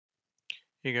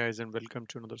Hey guys, and welcome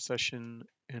to another session.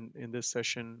 And in this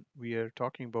session, we are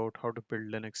talking about how to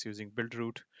build Linux using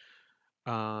Buildroot.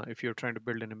 If you're trying to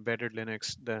build an embedded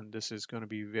Linux, then this is going to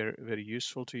be very, very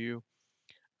useful to you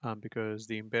because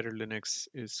the embedded Linux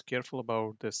is careful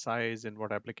about the size and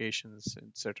what applications,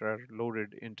 etc., are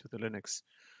loaded into the Linux.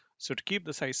 So to keep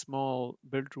the size small,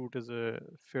 Buildroot is a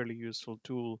fairly useful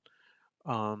tool,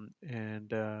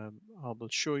 and I will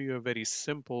show you a very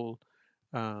simple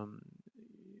um,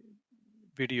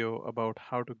 video about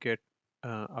how to get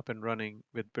up and running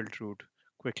with Buildroot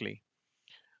quickly.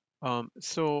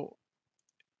 So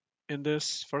in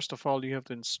this, first of all, you have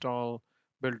to install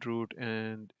Buildroot,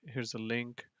 and here's a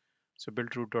link. So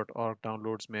buildroot.org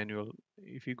downloads manual.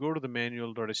 If you go to the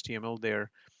manual.html there,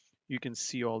 you can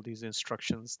see all these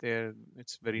instructions there.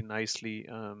 It's very nicely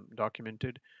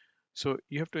documented. So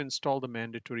you have to install the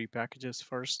mandatory packages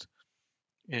first.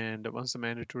 And once the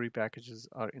mandatory packages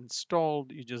are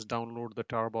installed, you just download the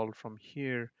tarball from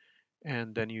here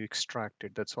and then you extract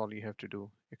it. That's all you have to do.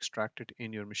 Extract it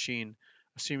in your machine,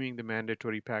 assuming the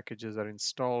mandatory packages are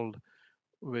installed,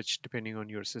 which depending on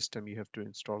your system, you have to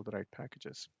install the right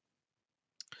packages.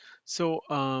 So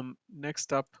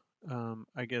next up,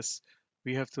 I guess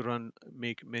we have to run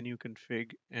make menu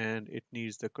config and it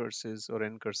needs the curses or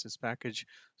ncurses package.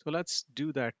 So let's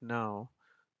do that now.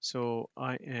 So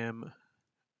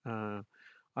uh,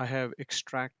 I have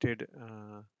extracted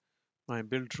my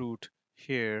build root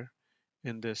here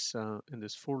in this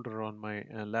folder on my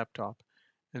laptop.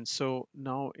 And so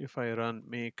now if I run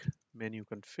make menu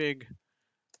config,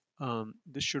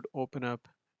 this should open up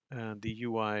the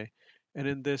UI. And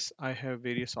in this, I have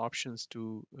various options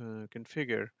to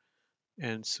configure.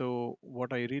 And so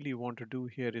what I really want to do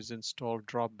here is install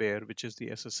Dropbear, which is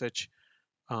the SSH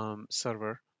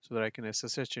server, so that I can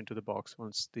SSH into the box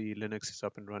once the Linux is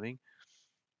up and running.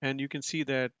 And you can see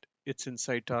that it's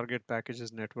inside target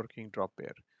packages networking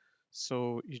Dropbear.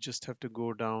 So you just have to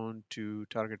go down to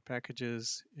target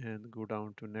packages and go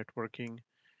down to networking.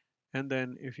 And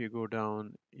then if you go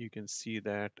down, you can see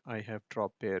that I have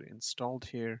Dropbear installed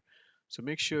here. So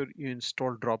make sure you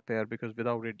install Dropbear because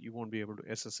without it, you won't be able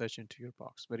to SSH into your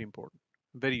box. Very important,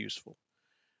 very useful.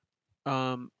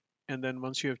 Um, and then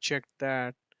once you have checked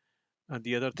that,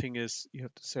 the other thing is you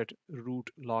have to set root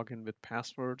login with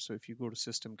password. So if you go to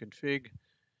system config,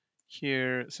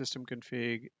 here system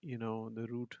config, the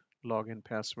root login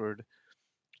password,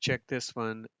 check this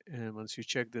one. And once you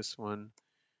check this one,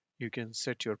 you can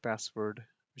set your password,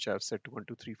 which I've set to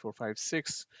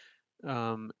 123456.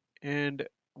 And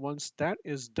once that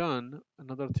is done,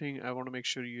 another thing I want to make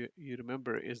sure you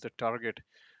remember is the target.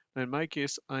 Now in my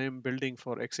case, I am building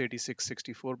for x86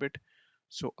 64-bit,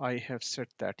 so I have set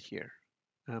that here.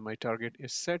 My target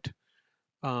is set.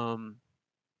 Um,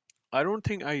 I don't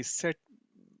think I set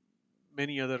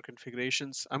many other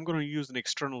configurations. I'm going to use an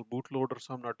external bootloader,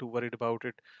 so I'm not too worried about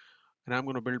it. And I'm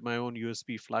going to build my own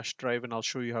USB flash drive, and I'll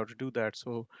show you how to do that.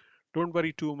 So don't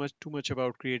worry too much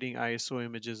about creating ISO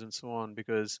images and so on,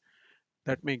 because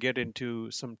that may get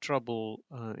into some trouble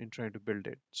in trying to build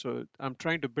it. So I'm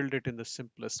trying to build it in the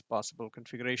simplest possible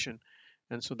configuration,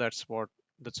 and so that's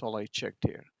all I checked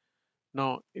here.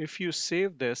 Now, if you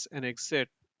save this and exit,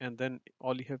 and then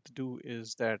all you have to do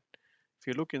is that if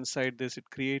you look inside this, it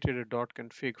created a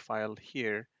 .config file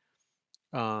here,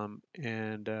 and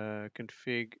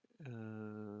config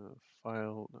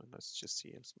file. No, let's just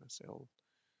see smsl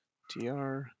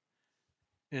tr,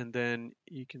 and then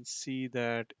you can see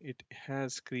that it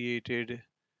has created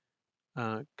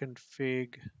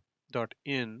config.in.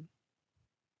 And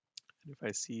if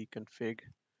I see config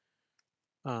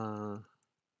uh,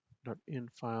 .in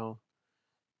file,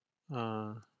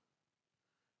 uh,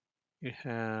 it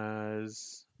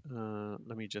has,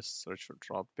 let me just search for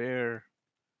Dropbear.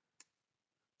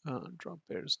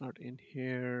 Dropbear is not in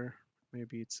here.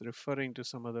 Maybe it's referring to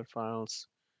some other files.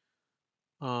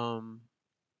 Um,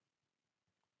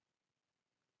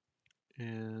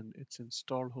 and it's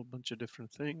installed a whole bunch of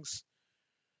different things.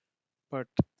 But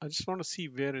I just want to see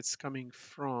where it's coming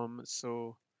from.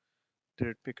 So did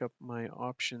it pick up my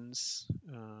options?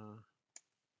 I'm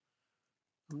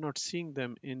not seeing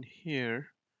them in here.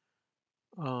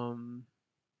 Um,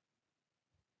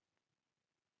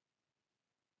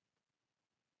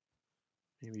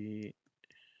 maybe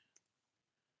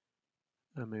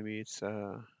maybe it's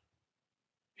a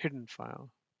hidden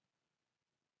file.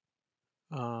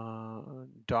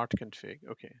 Dot config.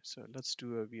 Okay, so let's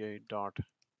do a va dot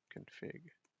config.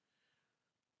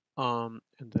 And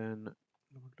then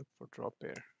look for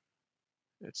Dropbear.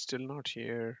 It's still not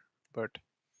here, but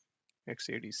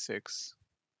x86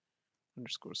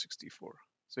 underscore 64.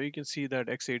 So you can see that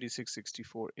x86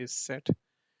 64 is set.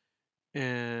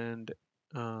 And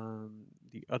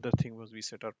the other thing was we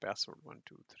set our password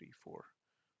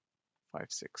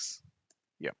 123456.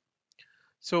 Yeah.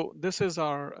 So this is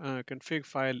our config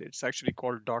file. It's actually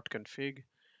called .config.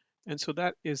 And so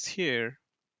that is here,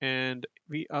 and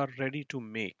we are ready to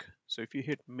make. So if you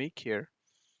hit make here,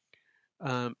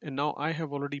 and now I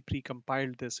have already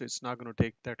pre-compiled this, so it's not going to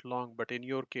take that long, but in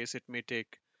your case, it may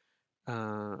take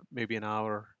maybe an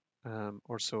hour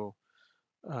or so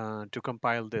to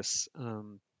compile this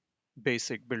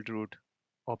basic Buildroot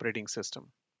operating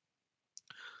system.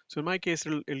 So in my case,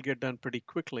 it'll get done pretty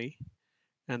quickly.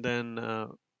 And then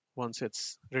once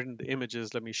it's written the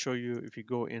images, let me show you. If you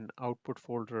go in output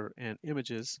folder and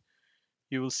images,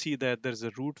 you will see that there's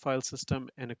a root file system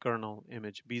and a kernel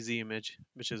image, BZ image,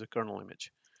 which is a kernel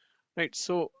image. Right,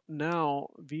 so now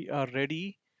we are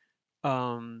ready.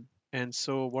 And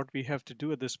so what we have to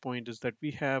do at this point is that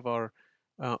we have our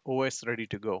OS ready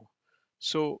to go.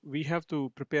 So we have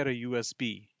to prepare a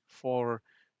USB for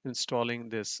installing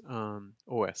this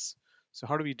OS. So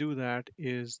how do we do that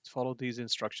is follow these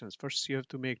instructions. First, you have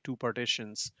to make two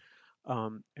partitions,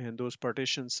 and those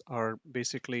partitions are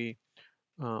basically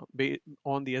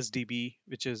on the SDB,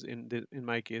 which is in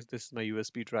my case, this is my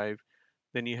USB drive.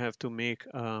 Then you have to make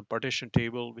a partition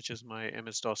table, which is my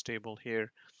MS-DOS table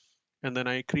here. And then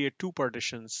I create two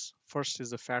partitions. First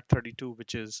is the FAT32,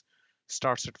 which is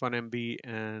starts at 1 MB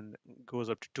and goes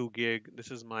up to 2 gig.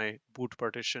 This is my boot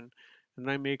partition. And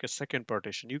I make a second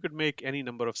partition. You could make any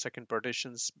number of second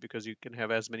partitions because you can have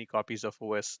as many copies of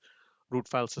OS root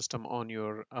file system on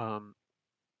your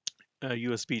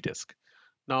USB disk.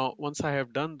 Now, once I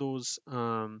have done those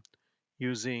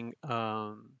using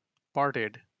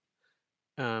parted,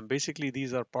 basically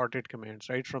these are parted commands,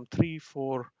 right? From 3,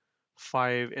 4,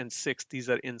 5, and 6, these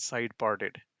are inside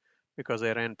parted because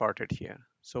I ran parted here.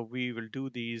 So we will do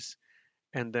these,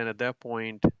 and then at that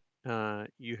point,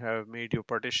 you have made your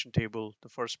partition table. The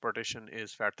first partition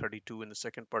is FAT32, and the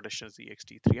second partition is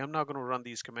ext3. I'm not going to run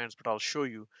these commands, but I'll show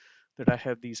you that I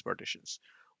have these partitions.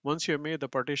 Once you have made the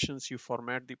partitions, you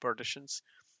format the partitions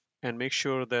and make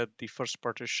sure that the first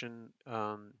partition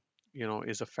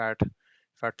is a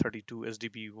FAT32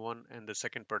 SDB1, and the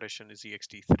second partition is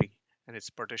ext3, and it's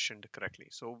partitioned correctly.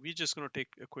 So we're just going to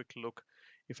take a quick look.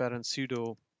 If I run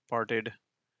sudo parted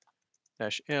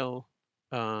 -l,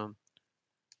 um,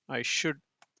 I should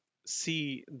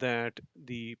see that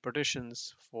the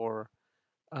partitions for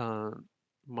uh,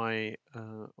 my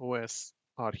OS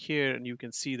are here, and you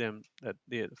can see them that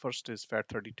the first is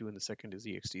FAT32 and the second is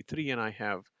ext3, and I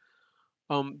have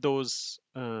those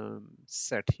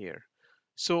set here.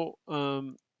 So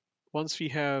once we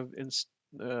have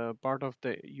part of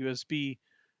the USB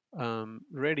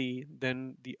ready,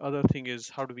 then the other thing is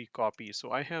how do we copy?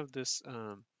 So I have this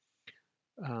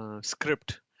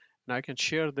script, and I can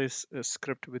share this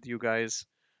script with you guys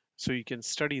so you can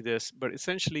study this. But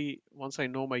essentially, once I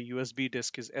know my USB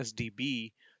disk is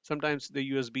SDB, sometimes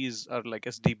the USBs are like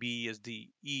SDB,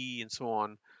 SDE, and so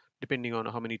on, depending on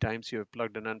how many times you have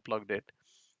plugged and unplugged it.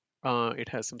 It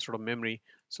has some sort of memory.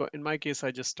 So in my case,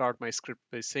 I just start my script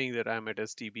by saying that I'm at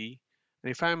SDB.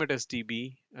 And if I'm at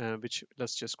SDB, which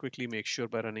let's just quickly make sure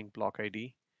by running block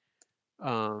ID,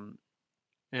 um,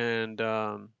 and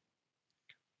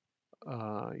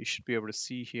you should be able to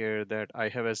see here that I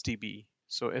have SDB.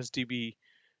 So SDB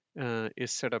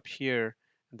is set up here.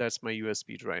 That's my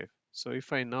USB drive. So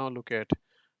if I now look at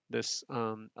this,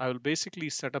 I will basically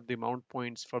set up the mount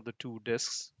points for the two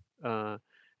disks.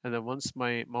 And then once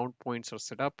my mount points are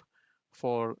set up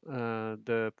for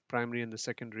the primary and the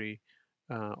secondary,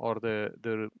 or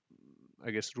the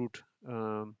I guess root,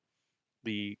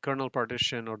 the kernel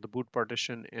partition or the boot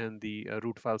partition and the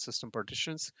root file system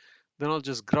partitions, then I'll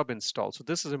just grub install. So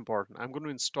this is important. I'm going to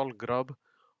install grub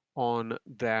on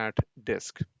that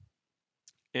disk.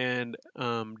 And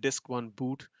disk one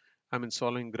boot, I'm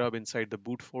installing grub inside the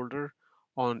boot folder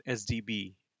on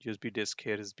SDB. USB disk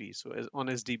here is B. So on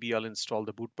SDB, I'll install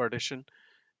the boot partition.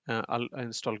 I'll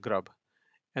install grub.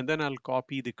 And then I'll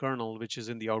copy the kernel, which is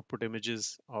in the output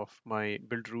images of my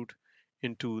build root,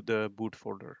 into the boot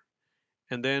folder.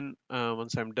 And then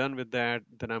once I'm done with that,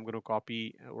 then I'm going to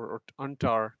copy or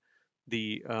untar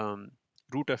the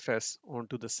rootfs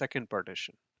onto the second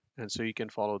partition. And so you can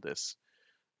follow this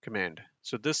command.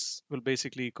 So this will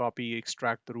basically copy,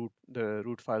 extract the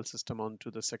root file system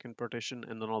onto the second partition,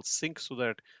 and then I'll sync so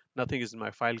that nothing is in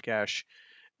my file cache.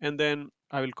 And then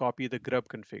I will copy the grub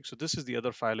config. So this is the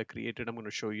other file I created. I'm going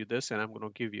to show you this, and I'm going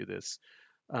to give you this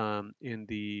in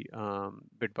the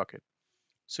Bitbucket.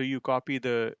 So you copy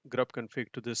the grub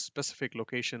config to this specific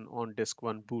location on disk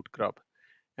one boot grub.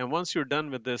 And once you're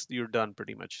done with this, you're done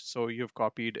pretty much. So you've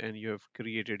copied and you have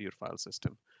created your file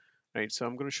system, right? So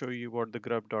I'm going to show you what the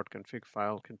grub.config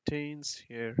file contains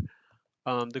here.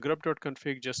 The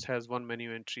grub.config just has one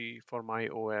menu entry for my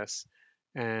OS,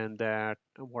 and that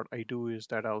what I do is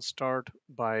that I'll start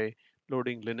by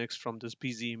loading Linux from this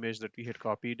BZ image that we had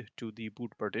copied to the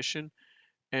boot partition,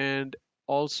 and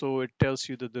also it tells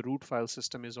you that the root file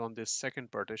system is on this second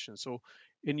partition. So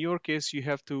in your case, you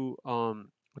have to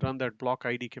run that block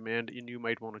ID command, and you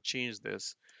might want to change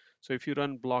this. So if you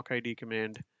run block ID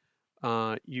command,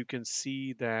 you can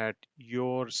see that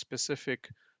your specific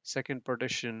second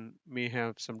partition may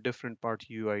have some different part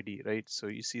UID, right? So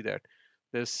you see that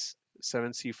this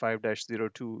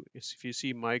 7C5-02 is, if you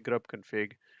see my grub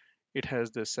config, it has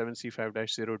the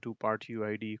 7C5-02 part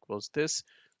UID equals this.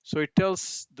 So it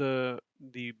tells the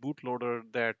bootloader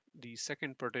that the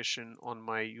second partition on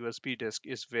my USB disk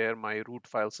is where my root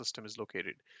file system is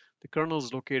located. The kernel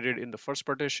is located in the first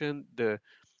partition, the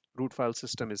root file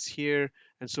system is here,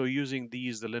 and so using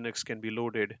these, the Linux can be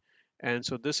loaded. And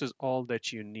so this is all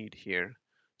that you need here.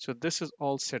 So this is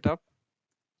all set up.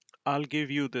 I'll give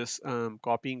you this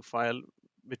copying file,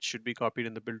 which should be copied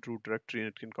in the Buildroot directory, and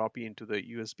it can copy into the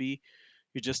USB.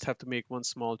 You just have to make one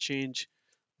small change,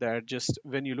 that just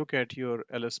when you look at your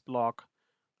ls block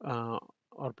uh,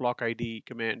 or block ID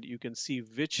command, you can see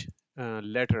which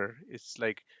letter. It's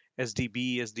like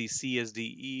SDB, SDC,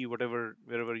 SDE, whatever,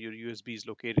 wherever your USB is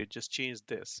located, just change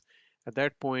this. At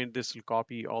that point, this will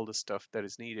copy all the stuff that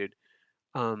is needed,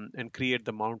 and create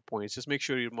the mount points. Just make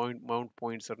sure your mount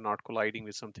points are not colliding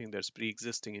with something that's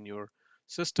pre-existing in your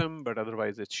system, but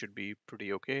otherwise it should be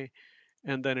pretty okay.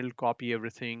 And then it'll copy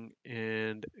everything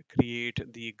and create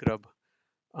the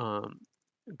um,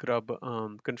 grub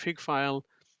config file.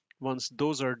 Once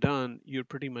those are done, you're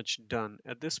pretty much done.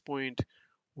 At this point,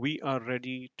 we are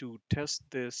ready to test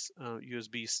this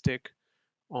USB stick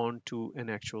onto an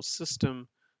actual system.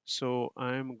 So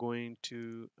I'm going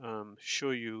to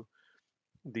show you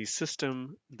the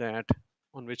system that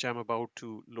on which I'm about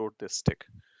to load this stick.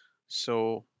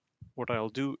 So what I'll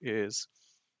do is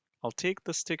I'll take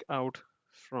the stick out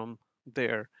from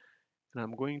there, and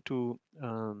I'm going to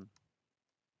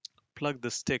plug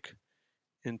the stick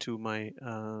into my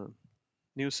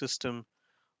new system,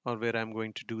 or where I'm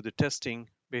going to do the testing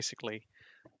basically.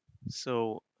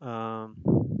 So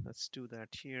let's do that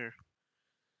here.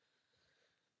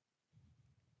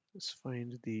 Let's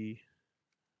find the,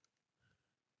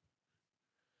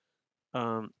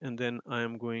 and then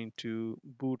I'm going to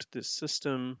boot this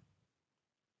system.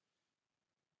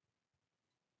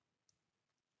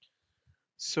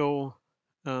 So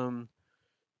um,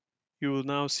 you will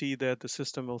now see that the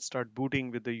system will start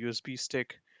booting with the USB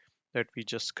stick that we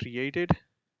just created.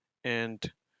 And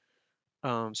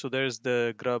so there's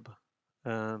the grub,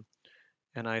 um,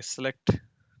 and I select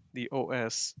the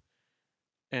OS,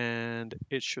 and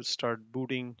it should start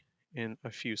booting in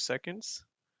a few seconds.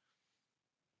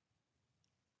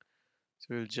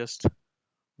 So we'll just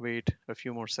wait a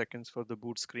few more seconds for the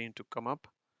boot screen to come up,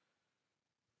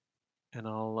 and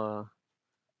I'll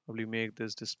probably make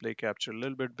this display capture a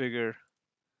little bit bigger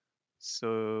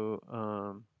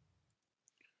so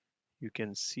you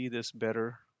can see this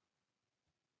better,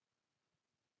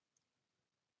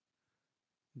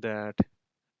 that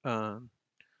um,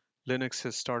 Linux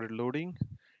has started loading,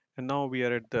 and now we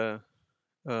are at the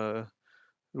uh,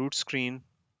 root screen.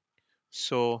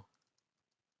 So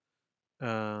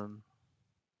um,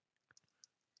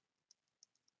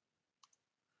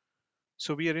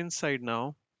 so we are inside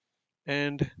now,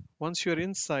 and once you're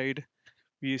inside,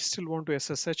 we still want to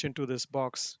SSH into this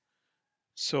box.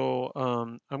 So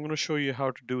I'm going to show you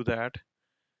how to do that.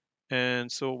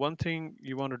 And so one thing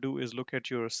you want to do is look at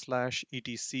your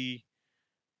 /etc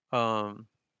um,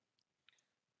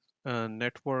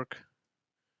 network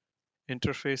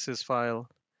interfaces file,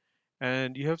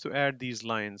 and you have to add these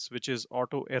lines, which is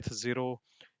auto eth0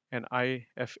 and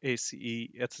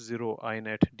IFACE eth0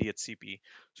 inet DHCP.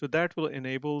 So that will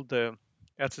enable the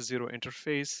eth0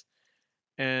 interface.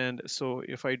 And so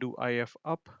if I do if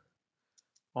up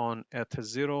on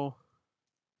eth0,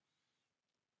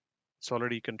 it's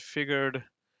already configured.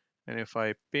 And if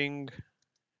I ping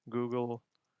Google,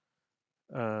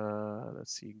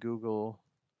 let's see, Google,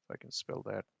 if I can spell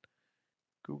that,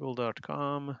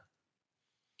 google.com,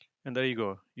 and there you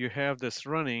go. You have this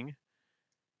running.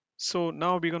 So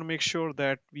now we're going to make sure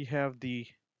that we have the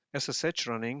SSH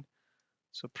running.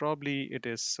 So probably it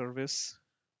is service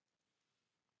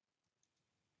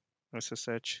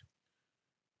SSH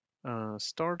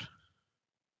start.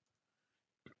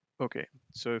 Okay,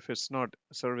 so if it's not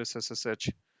service SSH,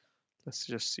 let's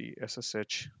just see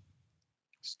SSH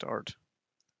start.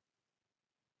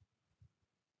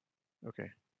 Okay.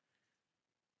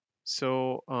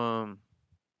 So, or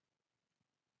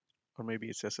maybe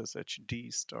it's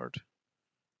SSHD start.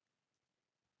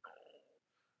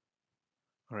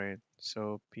 All right.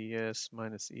 So PS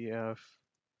minus EF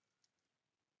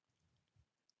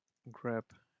grep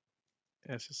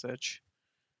SSH.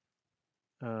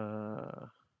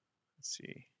 Let's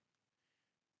see.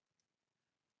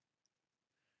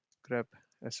 Grep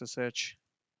SSH.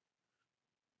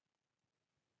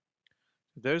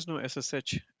 There's no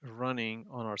SSH running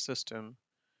on our system.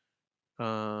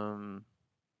 Um,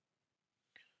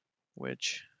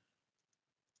 which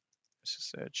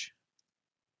SSH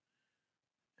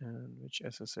and which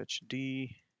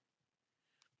SSHD.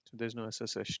 So there's no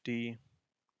SSHD.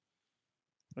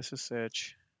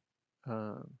 SSH.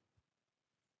 Um,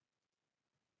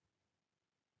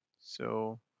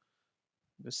 so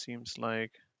this seems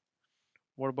like.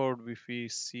 What about if we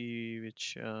see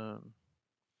which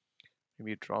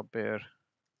maybe drop bear?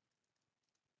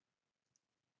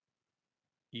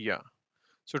 Yeah.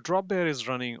 So drop bear is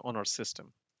running on our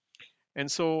system.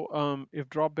 And so if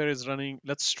Dropbear is running,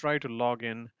 let's try to log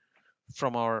in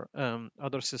from our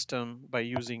other system by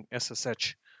using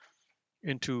SSH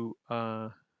into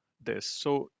this.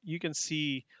 So you can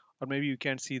see, or maybe you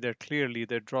can't see that clearly,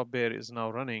 that Dropbear is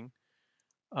now running.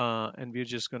 And we're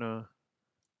just going to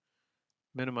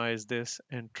minimize this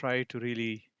and try to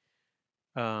really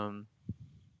um,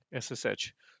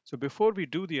 SSH. So before we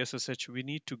do the SSH, we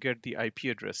need to get the IP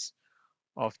address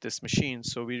of this machine.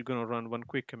 So we're going to run one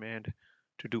quick command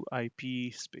to do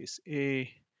IP space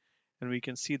A, and we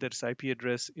can see that its IP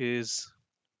address is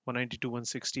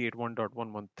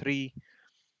 192.168.1.113.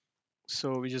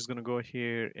 So we're just going to go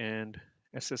here and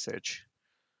SSH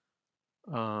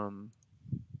um,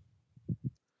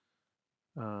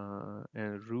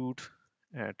 and root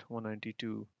at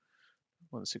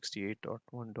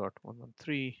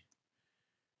 192.168.1.113.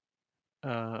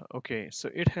 Okay, so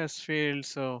it has failed.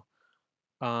 So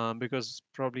because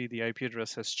probably the IP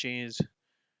address has changed,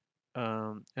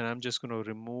 and I'm just going to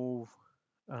remove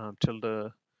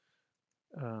tilde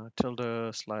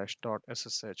tilde slash dot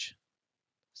ssh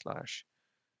slash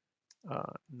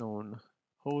known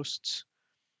hosts,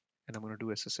 and I'm going to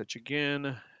do SSH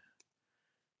again.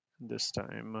 This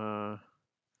time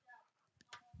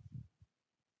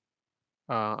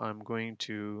I'm going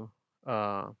to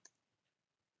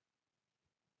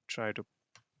try to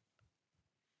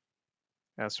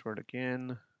password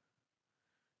again,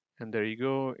 and there you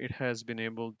go. It has been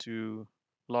able to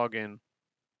log in.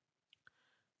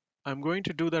 I'm going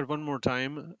to do that one more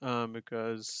time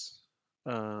because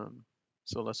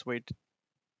so let's wait.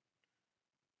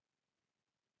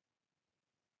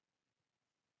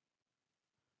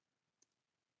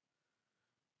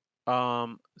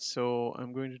 So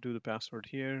I'm going to do the password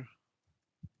here,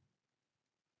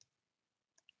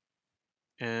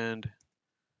 and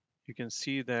you can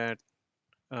see that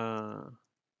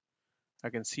I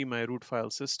can see my root file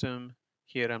system.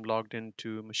 Here I'm logged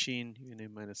into machine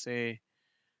uname -a.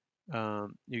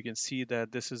 You can see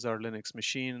that this is our Linux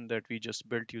machine that we just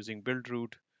built using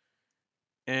Buildroot,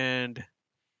 and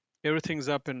everything's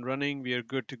up and running. We are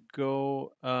good to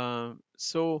go.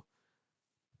 So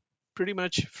pretty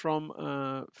much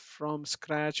from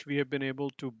scratch, we have been able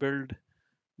to build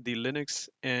the Linux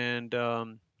and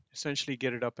essentially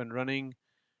get it up and running.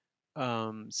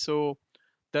 So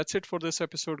that's it for this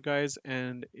episode, guys.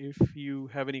 And if you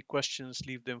have any questions,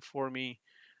 leave them for me.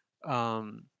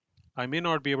 Um, I may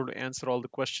not be able to answer all the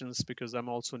questions because I'm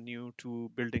also new to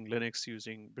building Linux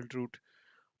using Buildroot.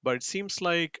 But it seems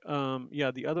like,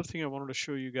 yeah, the other thing I wanted to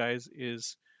show you guys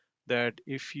is that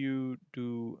if you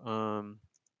do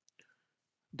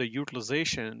the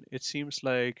utilization, it seems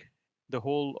like the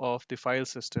whole of the file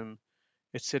system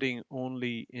is sitting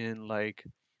only in like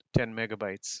 10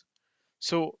 megabytes.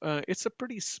 So it's a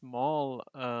pretty small,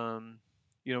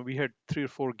 we had 3 or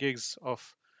 4 gigs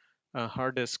of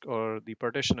hard disk or the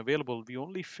partition available. We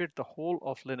only fit the whole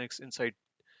of Linux inside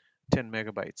 10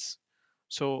 megabytes.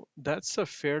 So that's a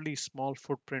fairly small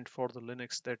footprint for the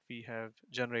Linux that we have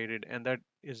generated, and that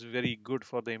is very good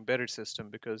for the embedded system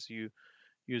because you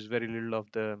use very little of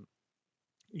the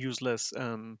useless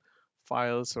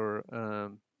files or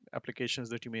applications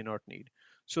that you may not need.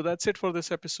 So that's it for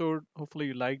this episode. Hopefully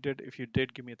you liked it. If you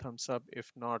did, give me a thumbs up.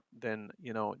 If not, then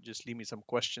just leave me some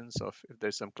questions of if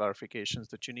there's some clarifications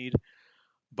that you need.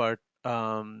 But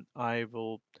I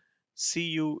will see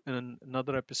you in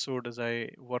another episode as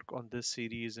I work on this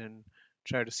series and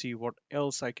try to see what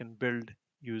else I can build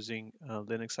using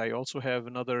Linux. I also have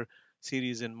another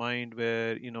series in mind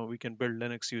where we can build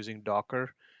Linux using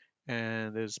Docker,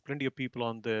 and there's plenty of people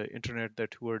on the internet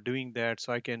that who are doing that.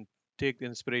 So I can take the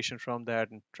inspiration from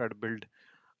that and try to build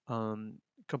um,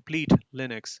 complete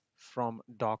Linux from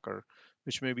Docker,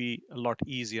 which may be a lot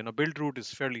easier. Now, Buildroot is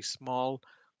fairly small,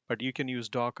 but you can use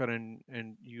Docker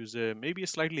and use a maybe a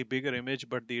slightly bigger image.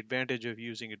 But the advantage of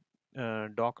using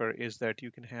it, Docker is that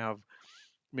you can have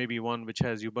maybe one which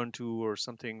has Ubuntu or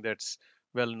something that's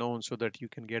well known so that you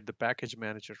can get the package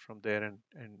manager from there and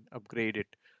upgrade it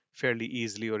fairly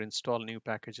easily or install new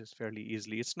packages fairly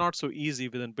easily. It's not so easy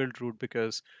within Buildroot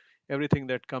because everything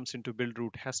that comes into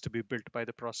Buildroot has to be built by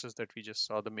the process that we just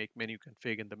saw, the make menu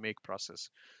config and the make process.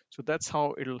 So that's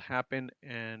how it'll happen.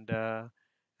 And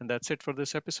that's it for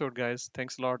this episode, guys.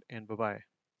 Thanks a lot and bye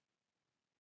bye.